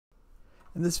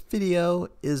And this video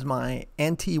is my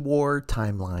anti-war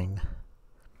timeline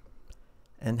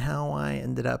and how I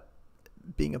ended up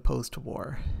being opposed to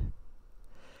war.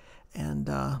 And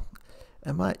I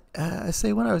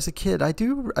say when I was a kid, I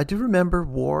do remember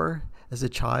war as a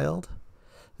child.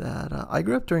 That I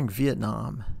grew up during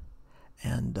Vietnam,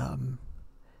 and I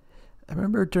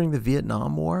remember during the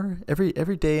Vietnam War,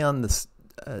 every day on this,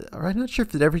 I'm not sure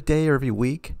if it every day or every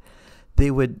week,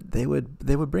 they would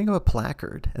bring up a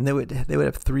placard, and they would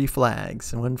have three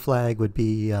flags, and one flag would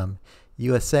be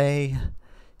USA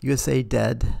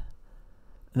dead.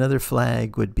 Another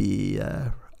flag would be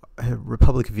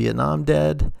Republic of Vietnam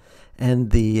dead,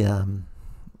 and the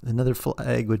another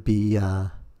flag would be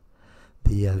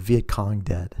the Viet Cong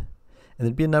dead. And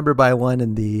there'd be a number by one,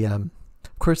 and of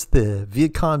course the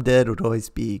Viet Cong dead would always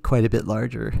be quite a bit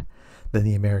larger than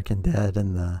the American dead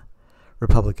and the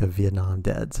Republic of Vietnam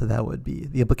dead. So that would be,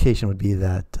 the implication would be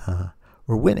that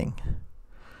we're winning.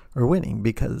 We're winning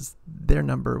because their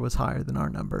number was higher than our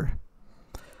number.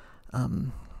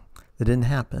 It didn't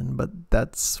happen, but I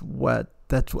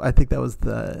think that was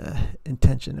the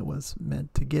intention it was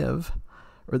meant to give,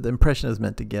 or the impression it was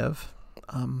meant to give.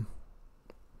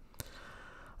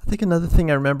 I think another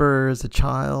thing I remember as a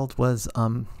child was,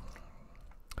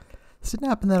 this didn't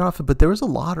happen that often, but there was a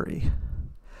lottery.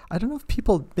 I don't know if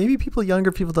maybe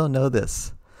younger people don't know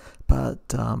this, but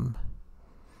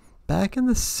back in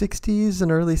the 60s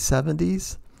and early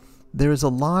 70s, there was a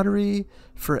lottery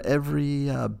for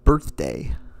every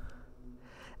birthday.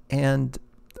 And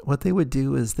what they would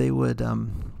do is they would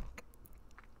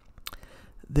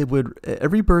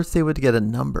every birthday would get a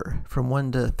number from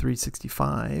 1 to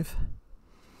 365.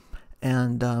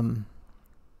 And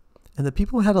the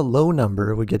people who had a low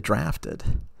number would get drafted.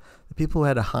 The people who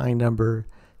had a high number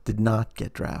did not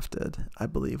get drafted, I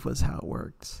believe was how it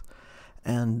works.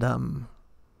 And I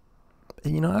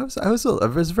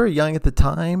was very young at the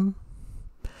time,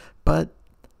 but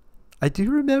I do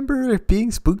remember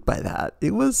being spooked by that.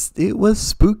 It was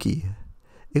spooky.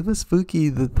 It was spooky,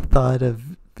 the thought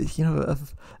of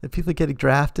people getting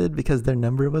drafted because their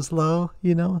number was low,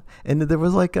 and there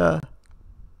was like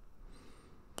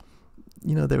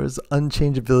there was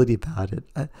unchangeability about it.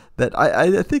 I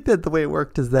think that the way it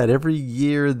worked is that every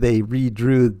year they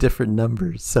redrew different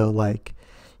numbers. So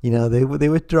they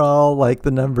would draw like the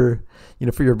number,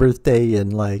 for your birthday in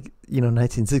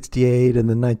 1968, and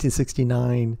then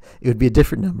 1969, it would be a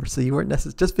different number. So you weren't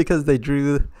necessarily, just because they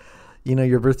drew,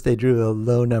 your birthday drew a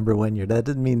low number one year, that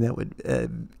didn't mean that would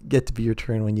get to be your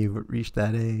turn when you reached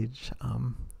that age.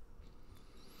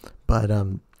 But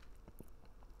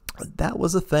that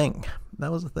was a thing.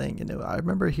 I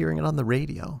remember hearing it on the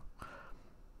radio.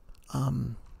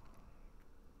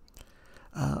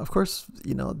 Of course,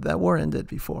 that war ended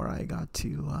before I got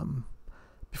to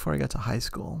high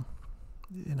school.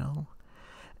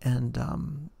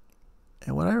 And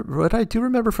what I do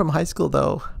remember from high school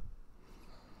though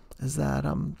is that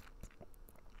I'll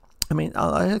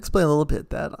explain a little bit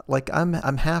that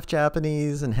I'm half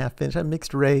Japanese and half Finnish. I'm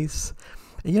mixed race.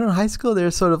 And, in high school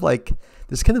there's sort of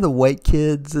there's kind of the white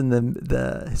kids and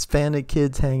the Hispanic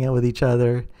kids hang out with each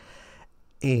other,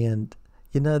 and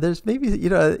there's maybe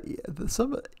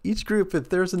each group, if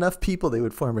there's enough people, they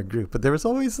would form a group, but there was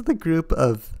always the group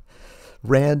of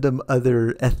random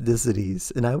other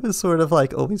ethnicities, and I was sort of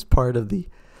always part of the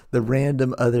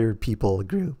random other people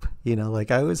group. I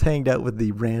always hanged out with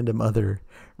the random other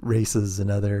races and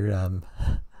other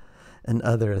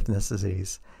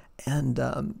ethnicities. And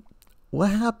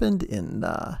what happened in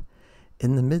the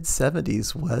mid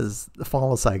 70s was the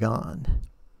fall of Saigon,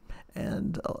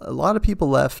 and a lot of people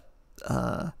left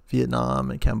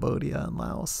Vietnam and Cambodia and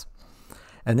Laos,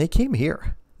 and they came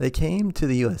here. They came to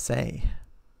the USA,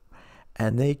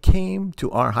 and they came to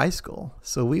our high school.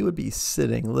 So we would be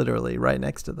sitting literally right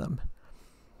next to them.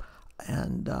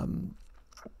 And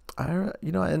I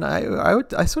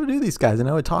sort of knew these guys, and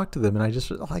I would talk to them, and I just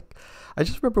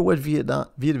remember what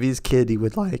Vietnamese kid he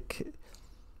would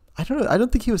I don't know. I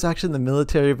don't think he was actually in the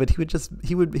military, but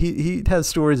he'd have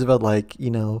stories about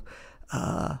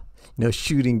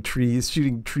shooting trees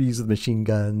with machine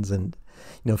guns, and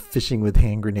fishing with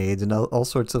hand grenades, and all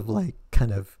sorts of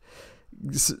kind of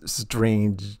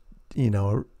strange,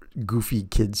 goofy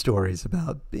kid stories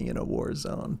about being in a war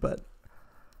zone. But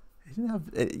he didn't have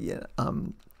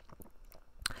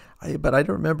but I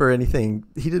don't remember anything.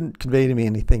 He didn't convey to me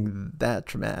anything that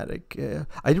traumatic.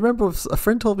 I remember a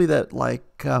friend told me that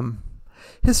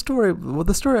his story. Well,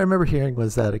 the story I remember hearing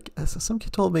was that some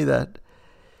kid told me that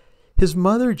his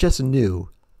mother just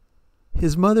knew.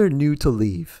 His mother knew to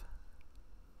leave.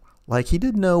 He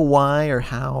didn't know why or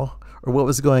how or what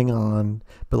was going on,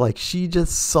 but like she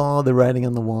just saw the writing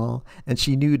on the wall and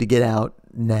she knew to get out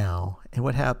now. And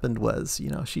what happened was,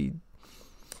 she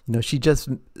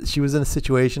was in a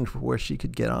situation where she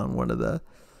could get on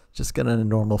just get on a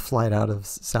normal flight out of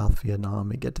South Vietnam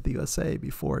and get to the USA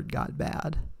before it got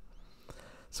bad.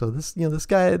 So this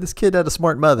kid had a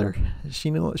smart mother. She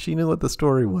knew what the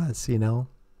story was,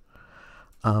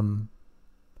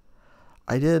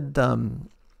 I did,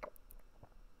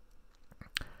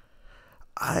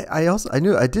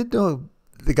 I did know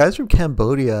the guys from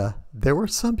Cambodia. There were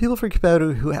some people from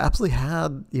Cambodia who absolutely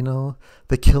had,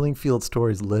 the killing field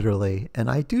stories literally. And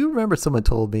I do remember someone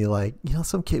told me, like,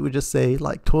 some kid would just say,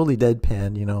 like, totally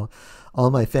deadpan,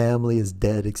 all my family is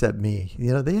dead except me.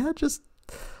 They had just,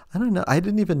 I don't know. I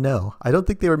didn't even know. I don't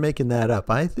think they were making that up.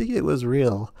 I think it was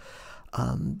real,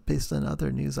 based on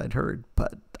other news I'd heard.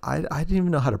 But I didn't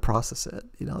even know how to process it.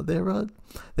 They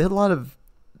had a lot of,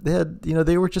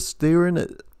 they were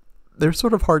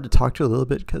sort of hard to talk to a little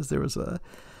bit because they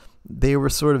were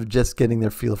sort of just getting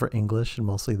their feel for English, and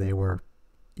mostly they were,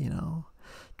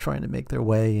 trying to make their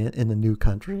way in a new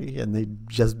country, and they'd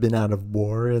just been out of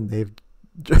war, and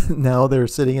now they're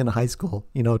sitting in high school,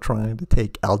 trying to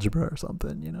take algebra or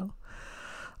something,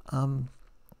 but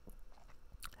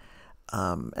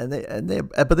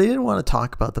they didn't want to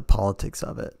talk about the politics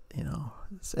of it,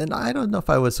 and I don't know if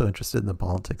I was so interested in the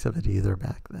politics of it either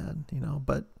back then,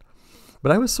 but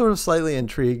I was sort of slightly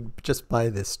intrigued just by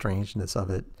the strangeness of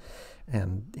it,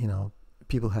 and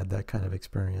people had that kind of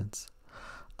experience.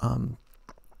 And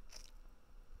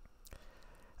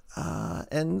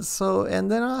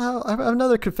then I have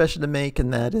another confession to make,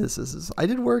 and that is I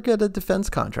did work at a defense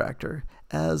contractor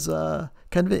as a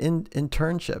kind of an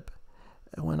internship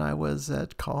when I was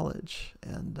at college,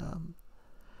 and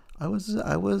I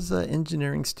was an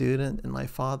engineering student, and my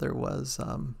father was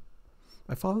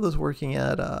working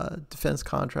at a defense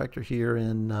contractor here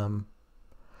in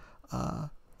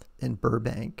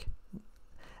Burbank,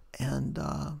 and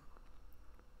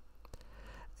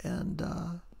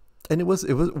it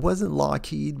wasn't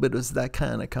Lockheed, but it was that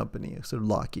kind of company, sort of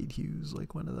Lockheed Hughes,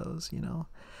 like one of those,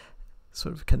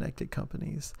 sort of connected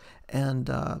companies. And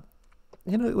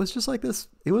it was just like this.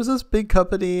 It was this big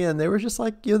company, and they were just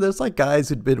like, there's like guys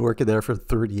who'd been working there for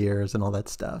 30 years and all that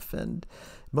stuff. And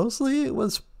mostly it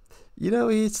was,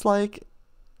 it's like,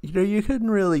 you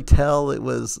couldn't really tell it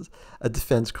was a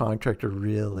defense contractor,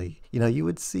 really. You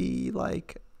would see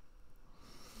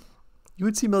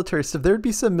military stuff. There would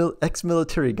be some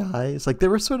ex-military guys. Like,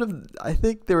 there were sort of, I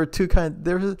think there were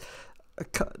there were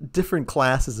different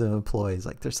classes of employees.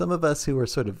 Like, there's some of us who were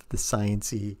sort of the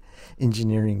sciencey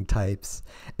engineering types.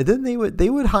 And then they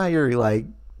would hire, like,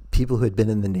 people who had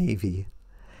been in the Navy,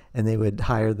 and they would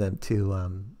hire them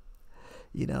to,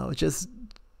 just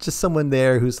someone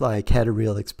there who's like had a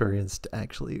real experience to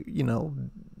actually,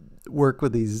 work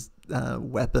with these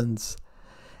weapons,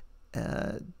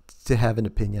 to have an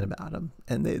opinion about them.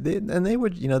 And they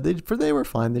would, they were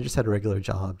fine. They just had a regular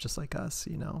job, just like us,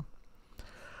 I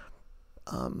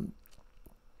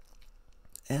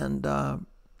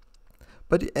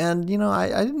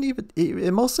didn't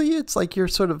even, mostly it's like you're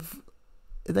sort of,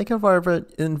 in that kind of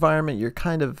environment, you're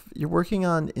working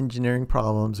on engineering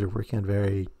problems, you're working on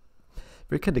very,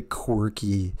 very kind of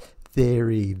quirky,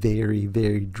 very, very,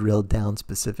 very drilled down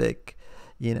specific,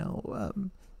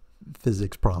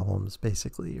 physics problems,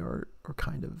 basically, or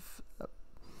kind of,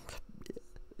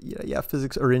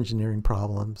 physics or engineering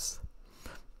problems.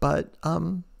 But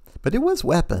it was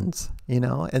weapons,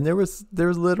 and there was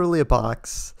literally a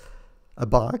box,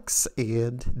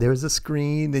 and there was a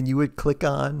screen, and you click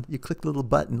the little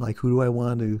button, like, who do I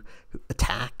want to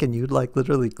attack? And you'd like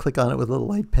literally click on it with a little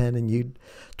light pen, and you'd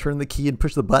turn the key and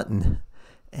push the button.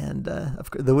 And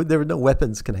of course, there were no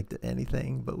weapons connected to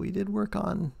anything, but we did work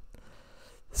on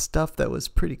stuff that was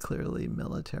pretty clearly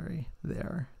military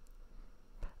there.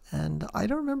 And I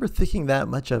don't remember thinking that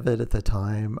much of it at the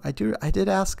time. I did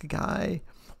ask a guy,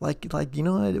 like,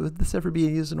 would this ever be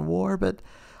used in a war? But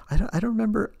I don't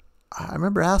remember. I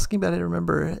remember asking, but I don't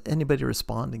remember anybody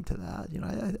responding to that.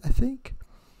 I think,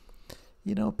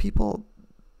 people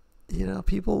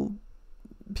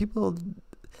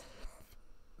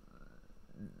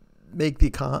make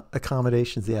the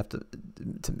accommodations they have to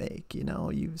make.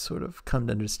 You sort of come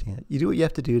to understand. You do what you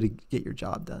have to do to get your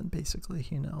job done, basically.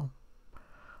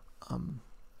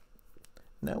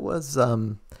 That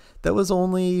was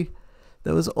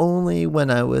only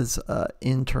when I was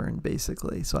intern,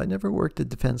 basically. So I never worked a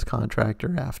defense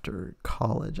contractor after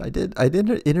college. I did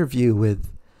an interview with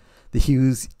the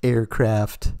Hughes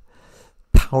Aircraft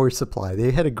power supply.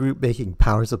 They had a group making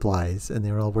power supplies, and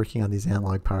they were all working on these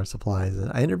analog power supplies.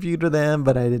 And I interviewed with them,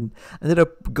 but I didn't. I ended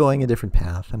up going a different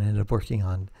path, and I ended up working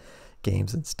on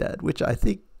games instead, which I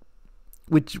think,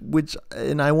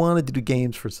 and I wanted to do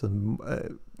games for some.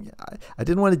 I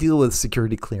didn't want to deal with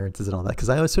security clearances and all that, because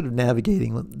I was sort of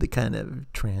navigating the kind of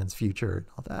trans future and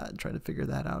all that, and trying to figure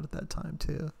that out at that time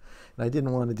too. And I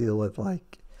didn't want to deal with,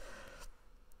 like,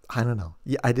 I don't know.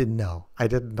 Yeah, I didn't know.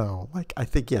 Like, I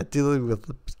think, dealing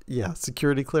with,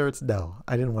 security clearance. No,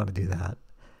 I didn't want to do that.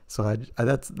 So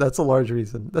that's a large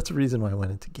reason. That's a reason why I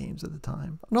went into games at the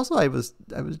time. And also, it was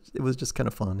just kind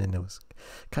of fun, and it was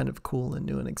kind of cool and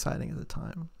new and exciting at the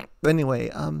time. But anyway,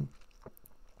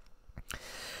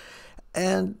 and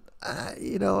I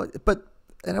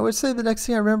would say the next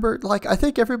thing I remember, like, I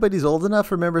think everybody's old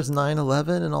enough remembers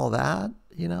 9/11 and all that.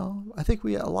 I think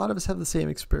a lot of us have the same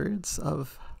experience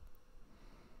of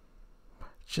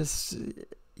just,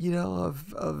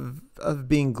 of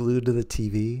being glued to the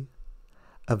TV,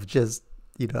 of just,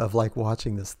 of like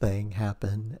watching this thing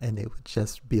happen, and it would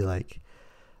just be like,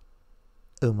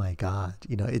 oh my God,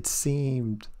 it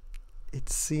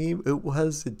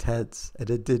was intense, and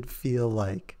it did feel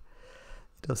like,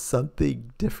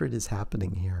 something different is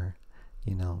happening here,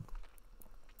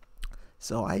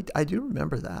 So I do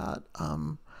remember that.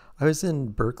 I was in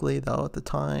Berkeley though at the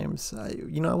time. So I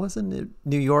wasn't in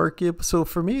New York. So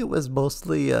for me, it was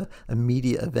mostly a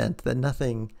media event. That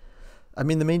nothing. I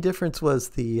mean, the main difference was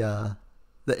the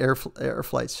air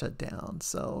flights shut down.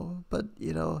 So, but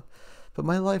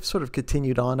my life sort of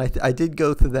continued on. I did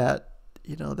go through that,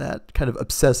 that kind of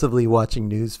obsessively watching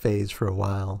news phase for a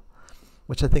while,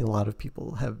 which I think a lot of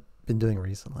people have been doing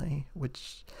recently.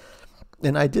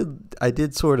 And I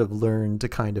did sort of learn to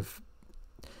kind of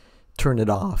turn it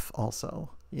off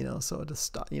also, so to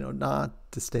stop, not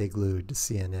to stay glued to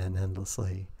CNN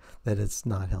endlessly, that it's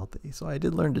not healthy. So I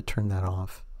did learn to turn that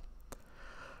off.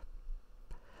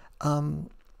 I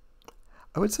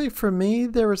would say for me,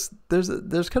 there's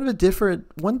kind of a different,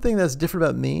 one thing that's different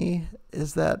about me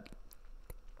is that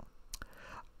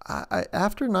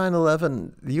after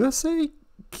 9/11, the USA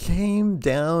came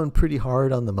down pretty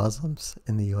hard on the Muslims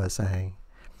in the USA.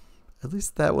 At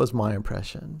least that was my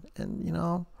impression. And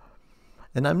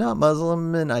and I'm not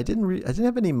Muslim, and I didn't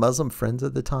have any Muslim friends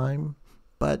at the time,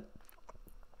 but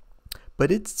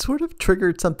it sort of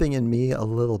triggered something in me a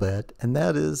little bit, and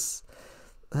that is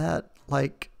that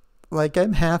like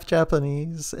I'm half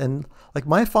Japanese, and like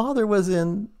my father was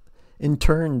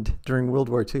interned during World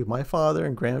War II. My father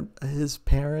and his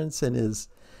parents and his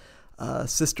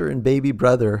sister and baby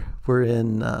brother were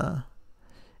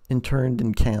interned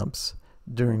in camps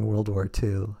during World War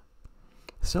II.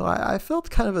 So I felt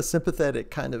kind of a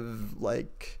sympathetic, kind of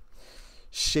like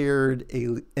shared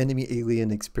enemy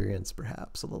alien experience,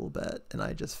 perhaps a little bit. And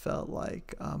I just felt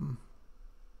like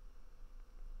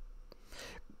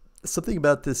something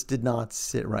about this did not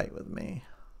sit right with me.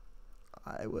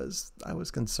 I was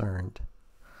concerned.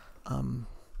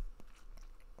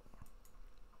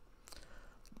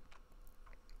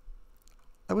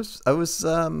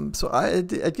 So I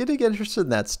did get interested in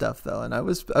that stuff though, and I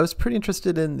was pretty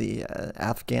interested in the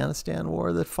Afghanistan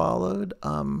war that followed.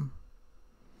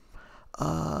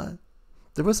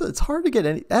 It's hard to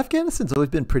get Afghanistan's always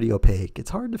been pretty opaque.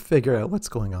 It's hard to figure out what's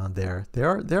going on there.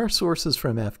 There are sources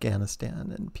from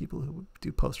Afghanistan and people who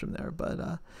do post from there,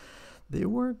 but they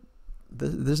weren't.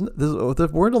 There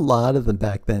weren't a lot of them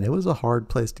back then. It was a hard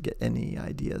place to get any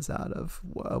ideas out of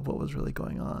what was really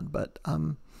going on, but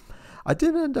I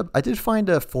did find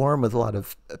a forum with a lot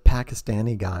of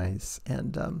Pakistani guys,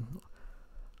 and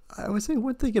I would say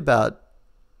one thing about,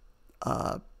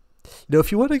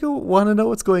 if you want to know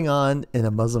what's going on in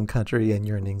a Muslim country and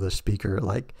you're an English speaker,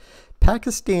 like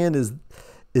Pakistan is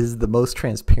the most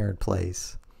transparent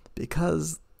place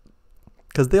because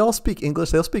they all speak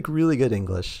English. They all speak really good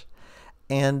English,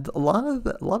 and a lot of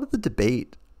the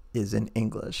debate is in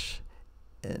English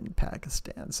in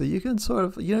Pakistan. So you can sort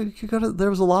of, there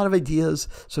was a lot of ideas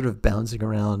sort of bouncing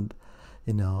around,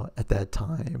 at that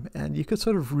time, and you could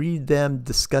sort of read them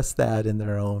discuss that in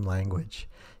their own language,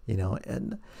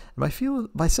 and my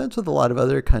sense with a lot of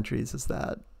other countries is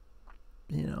that,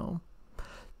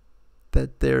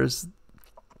 that there's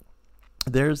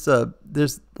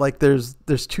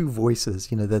two voices,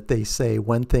 that they say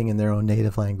one thing in their own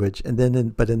native language, and then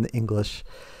but in the English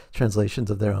translations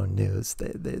of their own news,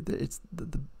 it's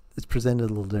presented a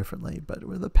little differently. But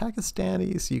with the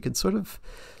Pakistanis, you can sort of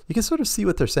see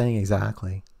what they're saying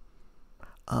exactly.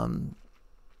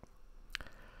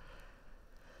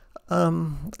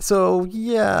 So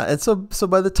yeah, and so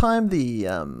by the time the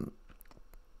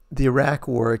the Iraq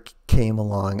War came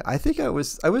along, I think I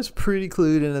was pretty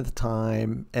clued in at the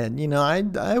time, and I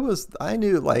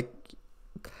knew like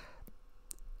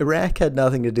Iraq had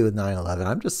nothing to do with 9/11.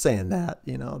 I'm just saying that,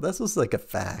 this was like a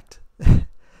fact.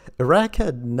 Iraq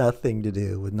had nothing to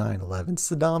do with 9/11.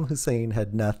 Saddam Hussein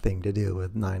had nothing to do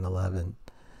with 9/11.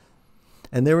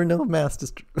 And there were no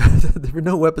there were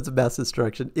no weapons of mass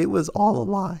destruction. It was all a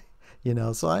lie,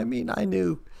 So I mean, I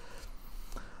knew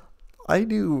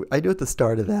at the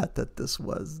start of that this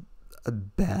was a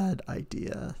bad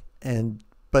idea.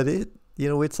 But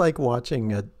it's like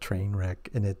watching a train wreck,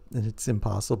 and it's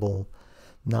impossible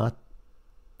not.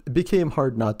 It became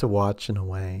hard not to watch in a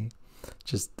way,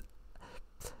 just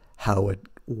how it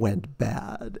went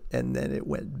bad, and then it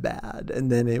went bad, and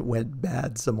then it went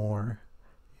bad some more.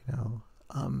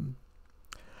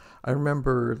 I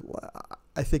remember,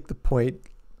 I think the point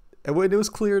when it was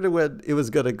clear to when it was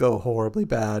going to go horribly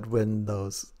bad, when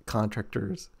those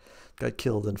contractors got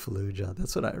killed in Fallujah.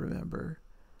 That's what I remember.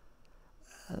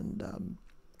 And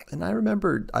I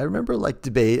remember like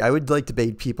debate. I would like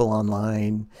debate people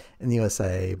online in the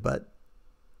USA, but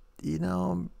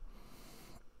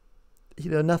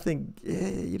nothing.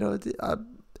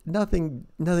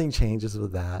 Nothing changes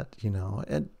with that.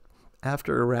 And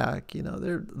after Iraq,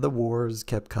 the wars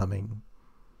kept coming,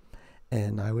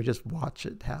 and I would just watch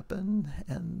it happen,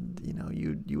 and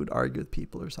you would argue with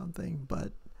people or something,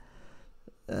 but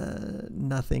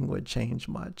nothing would change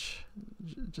much,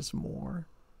 just more.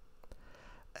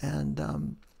 And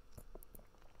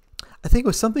I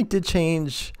think something did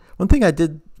change. One thing I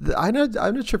did, I'm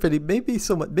not sure if maybe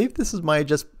this is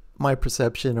my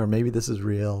perception, or maybe this is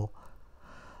real.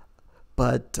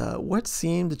 But what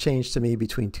seemed to change to me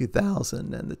between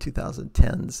 2000 and the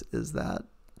 2010s is that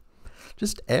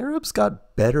just Arabs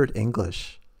got better at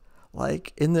English.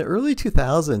 Like in the early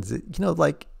 2000s,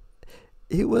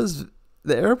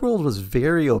 the Arab world was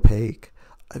very opaque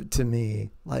to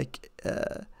me, like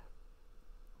in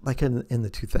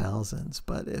the 2000s.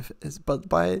 But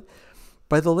by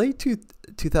the late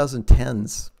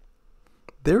 2010s,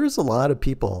 there was a lot of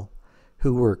people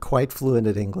who were quite fluent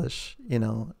at English,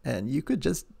 and you could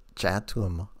just chat to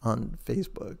them on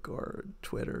Facebook or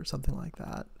Twitter or something like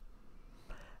that.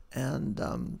 And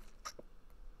our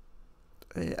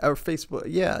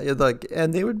Facebook,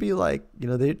 and they would be like,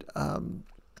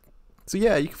 so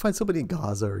yeah, you can find somebody in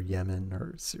Gaza or Yemen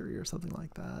or Syria or something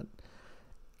like that.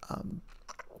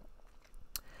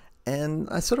 And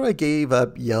I gave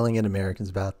up yelling at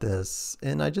Americans about this,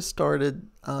 and I just started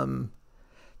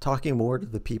talking more to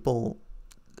the people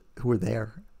who were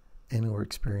there and who were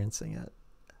experiencing it.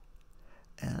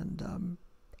 And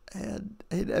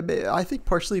I think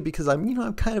partially because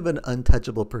I'm kind of an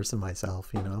untouchable person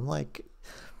myself. I'm like,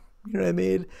 what I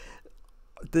mean?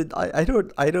 I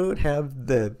don't have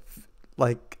the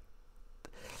I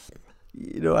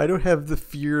don't have the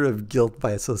fear of guilt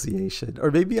by association,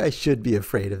 or maybe I should be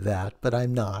afraid of that, but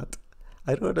I'm not.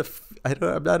 I'm not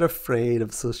afraid of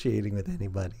associating with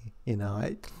anybody.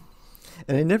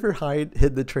 And I never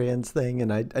hid the trans thing,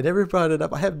 and I never brought it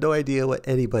up. I have no idea what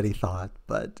anybody thought,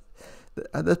 but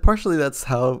that's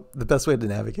how the best way to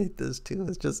navigate this too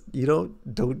is just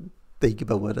don't think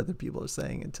about what other people are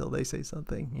saying until they say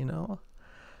something,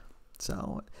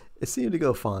 So it seemed to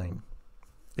go fine,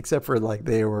 except for it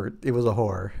was a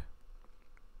horror.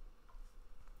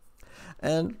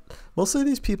 And most of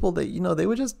these people, they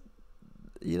would just,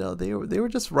 they were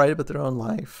just write about their own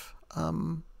life. A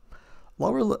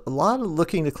lot of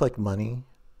looking to collect money,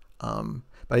 but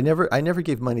I never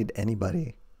gave money to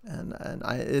anybody, and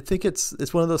I think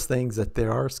it's one of those things that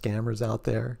there are scammers out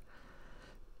there,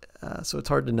 so it's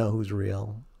hard to know who's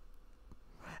real.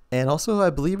 And also, I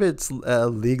believe it's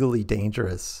legally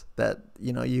dangerous that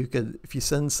you could, if you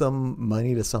send some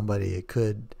money to somebody, it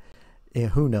could,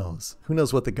 who knows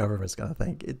what the government's gonna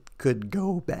think. It could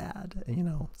go bad,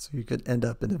 so you could end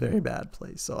up in a very bad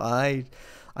place. So I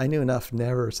knew enough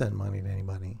never send money to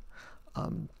anybody.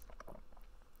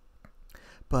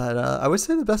 But I would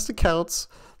say the best accounts,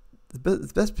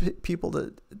 the best people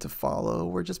to follow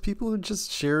were just people who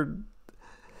just shared.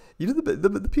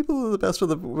 The people who are the best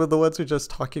were the ones who are just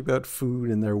talking about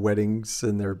food and their weddings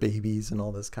and their babies and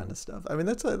all this kind of stuff. I mean,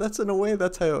 that's in a way,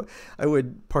 that's how I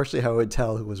would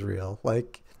tell who was real.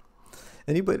 Like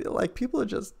anybody, like people are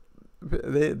just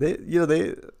they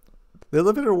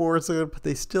live in a war zone, but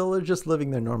they still are just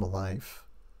living their normal life.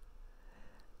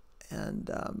 And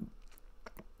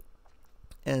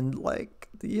like,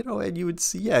 and you would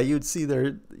see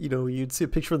their, you'd see a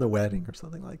picture of the wedding or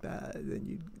something like that,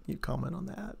 and you'd comment on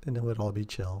that, and it would all be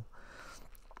chill.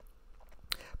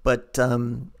 But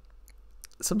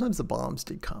sometimes the bombs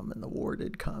did come and the war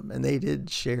did come, and they did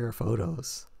share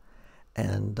photos.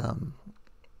 And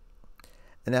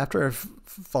after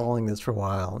following this for a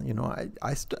while,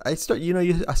 I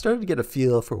started to get a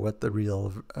feel for what the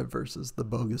real versus the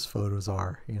bogus photos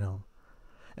are,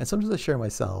 And sometimes I share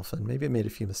myself, and maybe I made a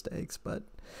few mistakes, but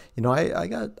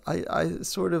I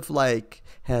sort of like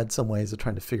had some ways of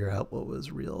trying to figure out what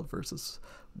was real versus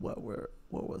what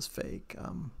was fake.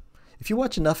 If you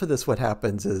watch enough of this, what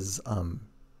happens is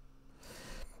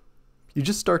you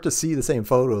just start to see the same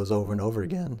photos over and over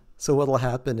again. So what'll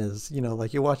happen is,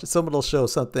 like you watch it, someone will show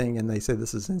something and they say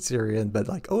this is in Syria, but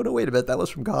like, oh no, wait a minute, that was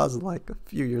from Gaza like a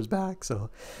few years back. So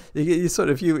you sort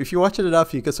of, if you watch it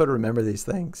enough, you can sort of remember these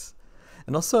things.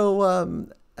 And also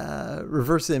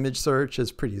reverse image search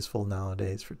is pretty useful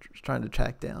nowadays for trying to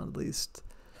track down at least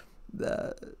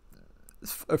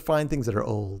find things that are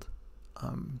old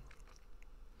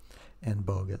and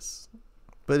bogus.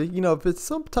 But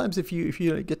sometimes if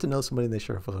you get to know somebody and they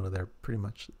share a photo, you're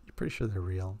pretty sure they're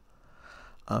real.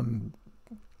 Though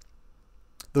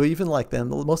even like them,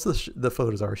 most of the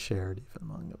photos are shared even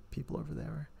among people over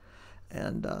there,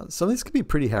 and some of these could be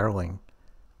pretty harrowing.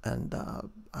 And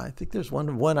I think there's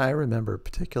one I remember in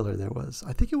particular.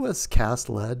 I think it was cast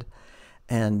lead,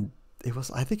 and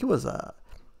I think it was a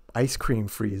ice cream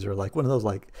freezer, like one of those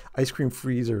like ice cream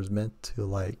freezers meant to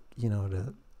like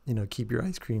to keep your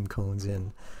ice cream cones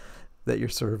in that you're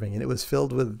serving, and it was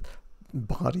filled with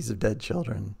bodies of dead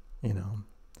children.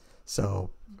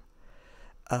 So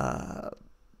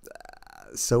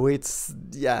it's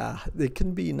it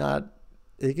can be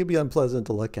unpleasant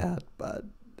to look at,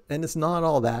 and it's not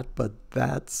all that, but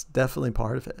that's definitely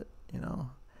part of it,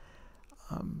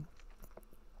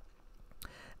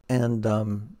 I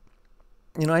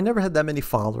never had that many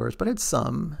followers, but I had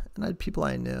some, and I had people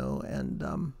I knew,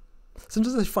 and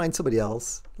sometimes I find somebody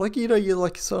else, like, you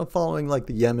like sort of following like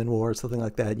the Yemen war or something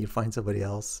like that, and you find somebody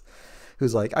else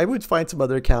who's like, I would find some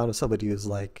other account of somebody who's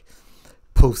like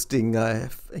posting,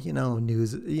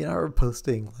 news, or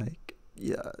posting like,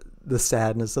 the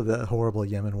sadness of the horrible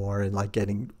Yemen war and like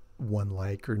getting one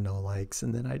like or no likes,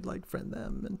 and then I'd like friend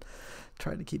them and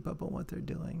try to keep up on what they're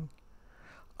doing.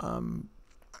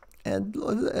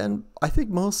 And I think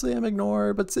mostly I'm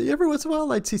ignored, but every once in a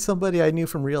while I'd see somebody I knew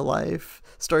from real life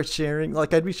start sharing,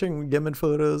 like I'd be sharing Yemen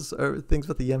photos or things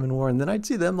about the Yemen war, and then I'd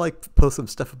see them like post some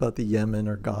stuff about the Yemen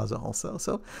or Gaza also.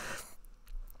 So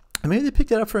maybe they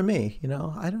picked it up from me,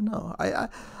 I don't know.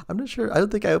 I'm not sure. I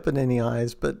don't think I opened many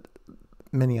eyes, but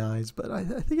I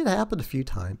think it happened a few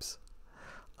times.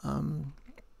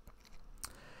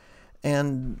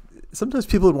 And sometimes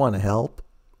people would want to help,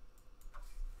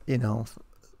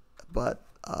 but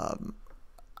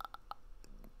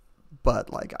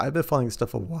like I've been following this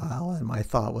stuff a while, and my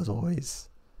thought was always,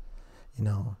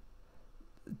 don't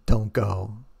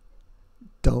go,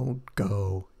 don't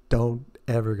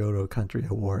ever go to a country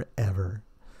at war ever,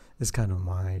 is kind of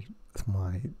my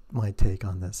take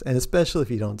on this. And especially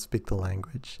if you don't speak the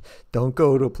language, don't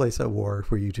go to a place at war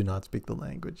where you do not speak the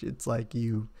language. It's like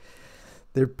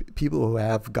there are people who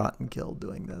have gotten killed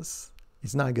doing this.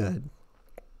 It's not good.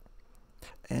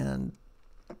 And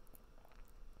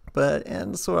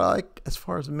so like, as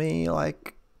far as me,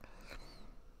 like,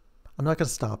 I'm not going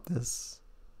to stop this.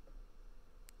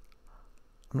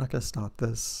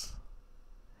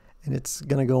 And it's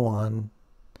going to go on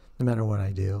no matter what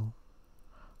I do.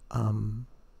 And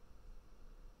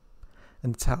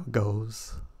it's how it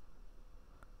goes.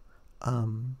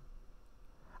 I'd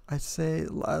say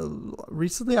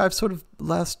recently I've sort of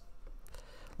last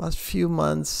few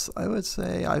months, I would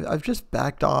say I've just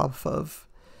backed off of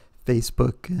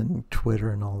Facebook and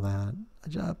Twitter and all that,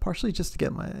 partially just to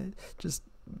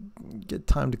get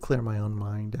time to clear my own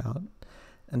mind out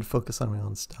and focus on my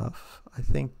own stuff. I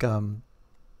think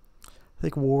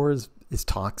war is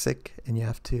toxic, and you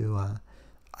have to.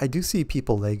 I do see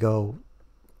people, they go.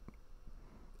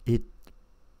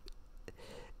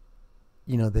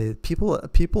 The people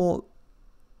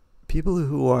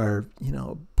who are,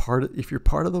 if you're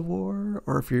part of the war,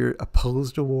 or if you're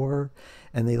opposed to war,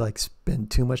 and they like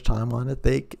spend too much time on it,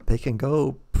 they can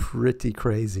go pretty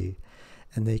crazy,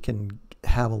 and they can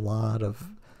have a lot of,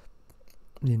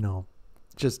 it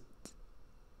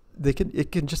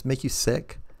can just make you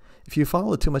sick. If you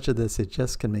follow too much of this, it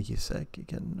just can make you sick. It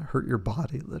can hurt your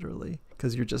body literally,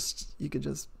 because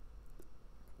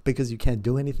because you can't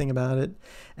do anything about it,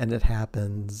 and it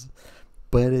happens.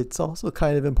 But it's also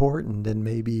kind of important, and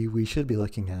maybe we should be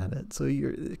looking at it. So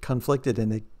you're conflicted,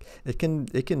 and it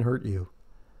can hurt you.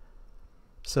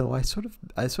 So I sort of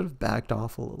backed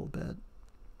off a little bit.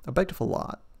 I backed off a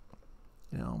lot,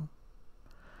 and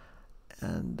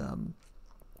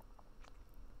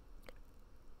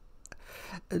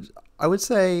I would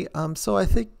say, so I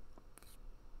think,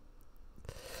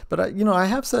 but I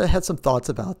have had some thoughts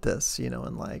about this, and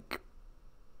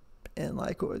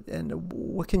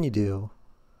what can you do?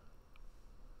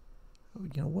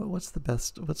 What's the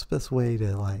best way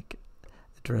to like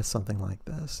address something like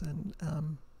this? And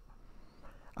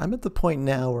I'm at the point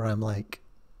now where I'm like,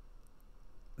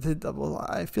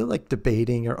 I feel like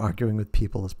debating or arguing with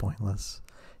people is pointless.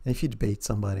 And if you debate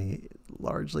somebody,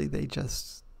 largely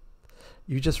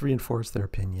you just reinforce their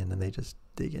opinion and they just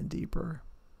dig in deeper.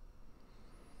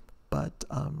 But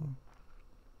I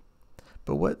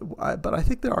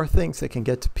think there are things that can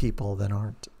get to people that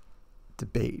aren't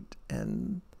debate,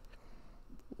 and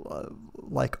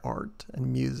like art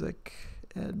and music,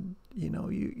 and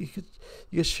you could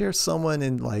share someone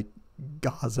in like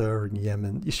Gaza or in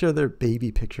Yemen. You share their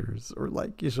baby pictures, or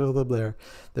like you show them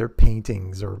their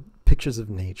paintings or pictures of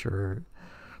nature,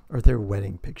 or their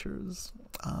wedding pictures.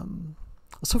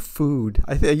 Also food.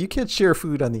 You can't share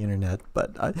food on the internet,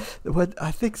 but I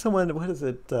think someone, what is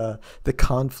it? The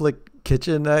conflict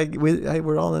kitchen.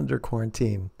 We're all under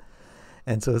quarantine,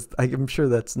 and so I'm sure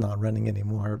that's not running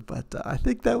anymore. But I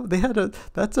think that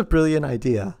that's a brilliant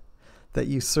idea, that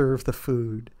you serve the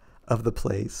food of the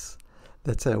place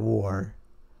that's at war,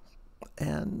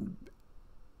 and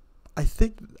I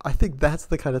think that's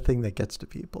the kind of thing that gets to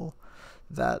people,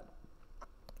 that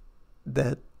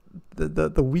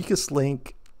the weakest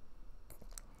link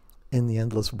in the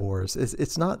endless wars is,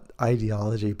 it's not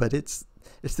ideology, but it's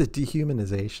the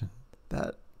dehumanization,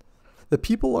 that the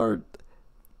people are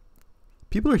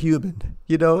human,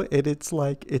 and it's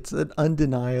like, it's an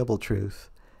undeniable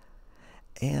truth,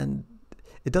 and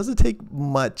it doesn't take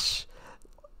much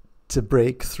to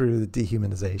break through the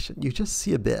dehumanization. You just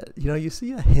see a bit, you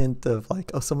see a hint of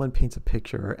like, oh, someone paints a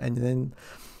picture, and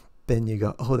then you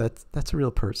go, oh, that's a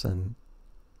real person.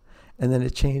 And then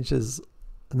it changes.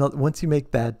 Once you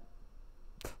make that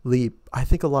leap, I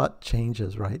think a lot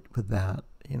changes, right, with that,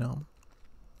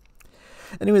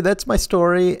 Anyway, that's my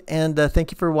story, and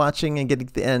thank you for watching and getting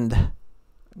to the end. I'm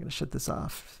going to shut this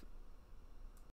off.